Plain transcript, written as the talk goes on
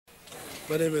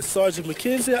My name is Sergeant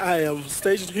McKenzie. I am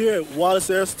stationed here at Wallace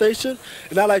Air Station,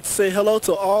 and I'd like to say hello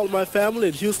to all my family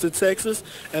in Houston, Texas,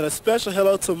 and a special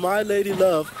hello to my lady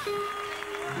love.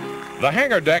 The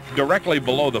hangar deck directly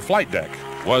below the flight deck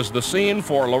was the scene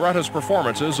for Loretta's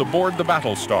performances aboard the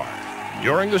Battlestar.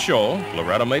 During the show,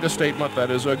 Loretta made a statement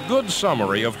that is a good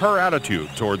summary of her attitude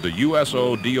toward the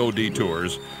USO DOD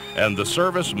tours and the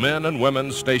service men and women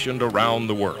stationed around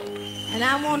the world. And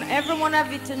I want every one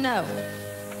of you to know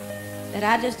that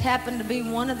I just happen to be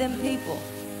one of them people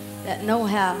that know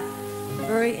how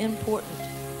very important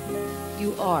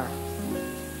you are.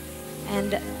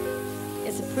 And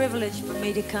it's a privilege for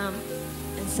me to come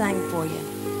and sing for you.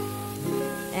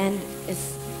 And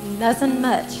it's nothing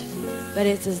much, but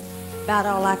it's about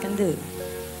all I can do.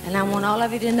 And I want all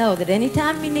of you to know that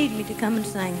anytime you need me to come and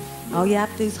sing, all you have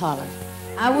to do is holler.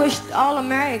 I wish all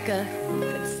America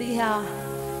could see how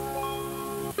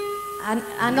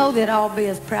I know they'd all be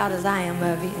as proud as I am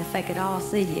of you if they could all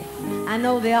see you. I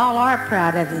know they all are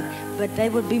proud of you, but they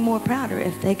would be more prouder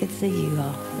if they could see you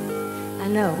all. I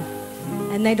know.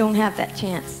 And they don't have that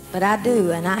chance, but I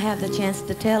do, and I have the chance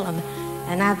to tell them,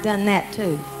 and I've done that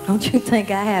too. Don't you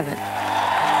think I haven't?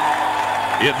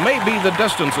 It may be the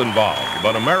distance involved,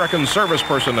 but American service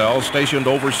personnel stationed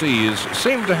overseas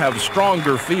seem to have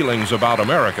stronger feelings about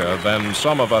America than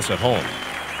some of us at home.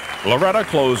 Loretta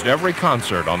closed every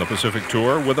concert on the Pacific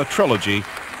Tour with a trilogy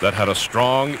that had a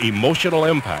strong emotional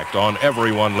impact on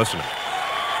everyone listening.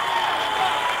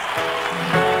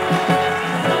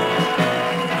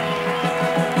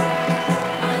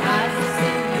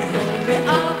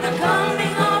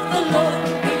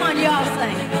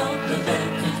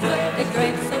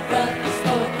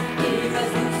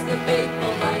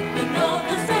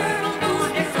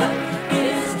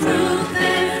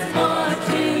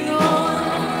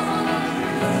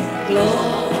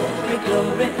 Glory,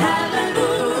 glory,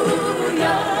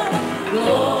 hallelujah.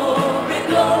 Glory,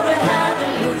 glory,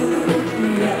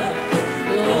 hallelujah.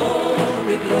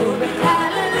 Glory, glory,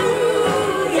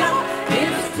 hallelujah.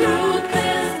 His truth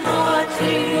is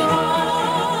marching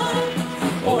on.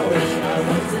 Oh, wish I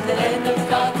was in the land of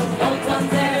God. No one's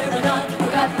there, but not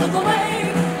forgot. Look away,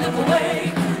 look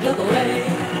away, look away.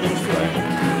 This way,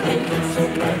 taking so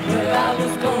right where I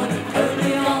was going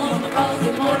early on across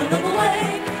the border. Look away.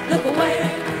 Look away,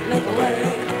 look away,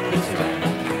 this way.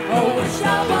 Oh, wish I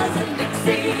was in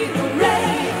Dixie, hooray,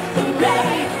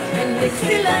 hooray. In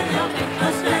Dixieland, helping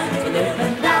us stand to live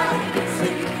and die in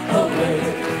Dixie. Away,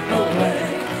 away,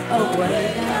 away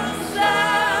down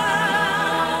south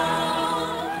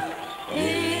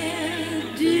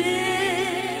in Dixie.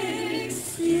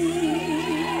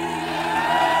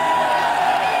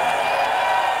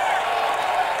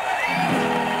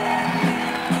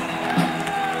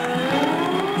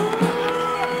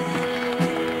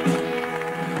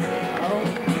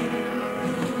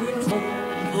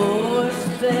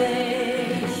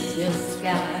 Spacious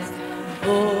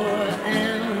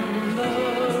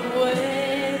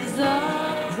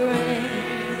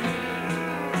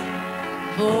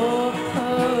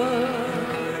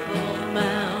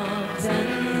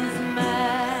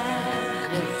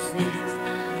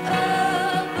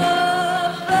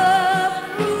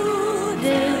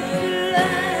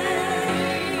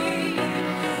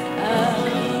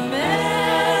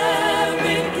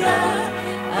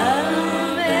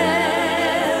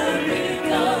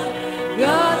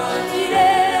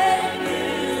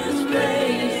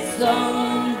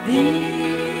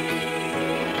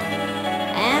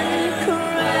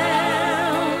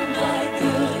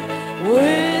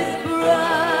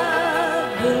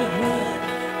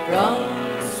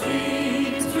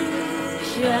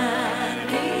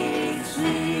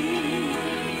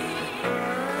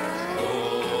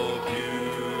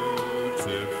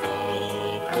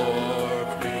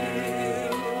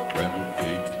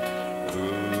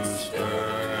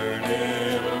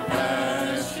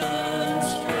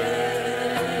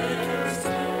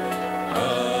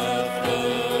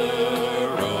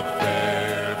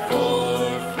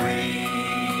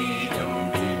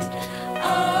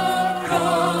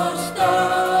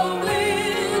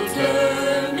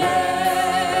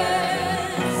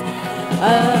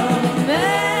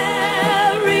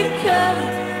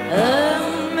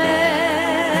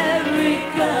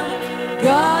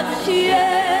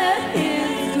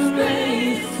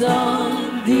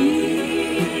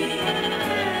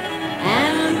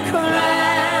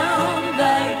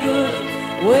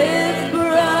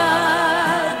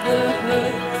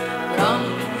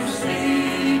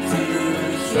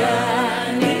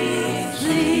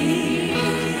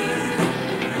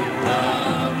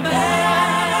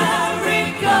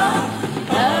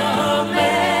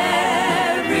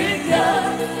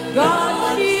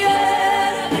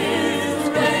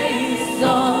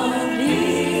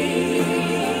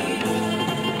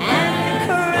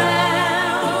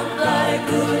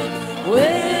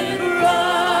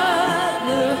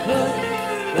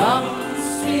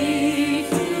sea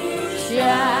to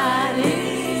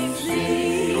shining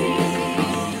sea,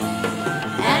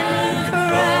 and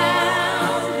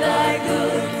crown thy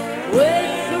good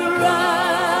with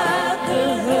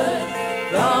brotherhood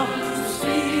from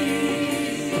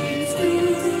sea to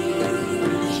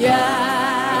shining.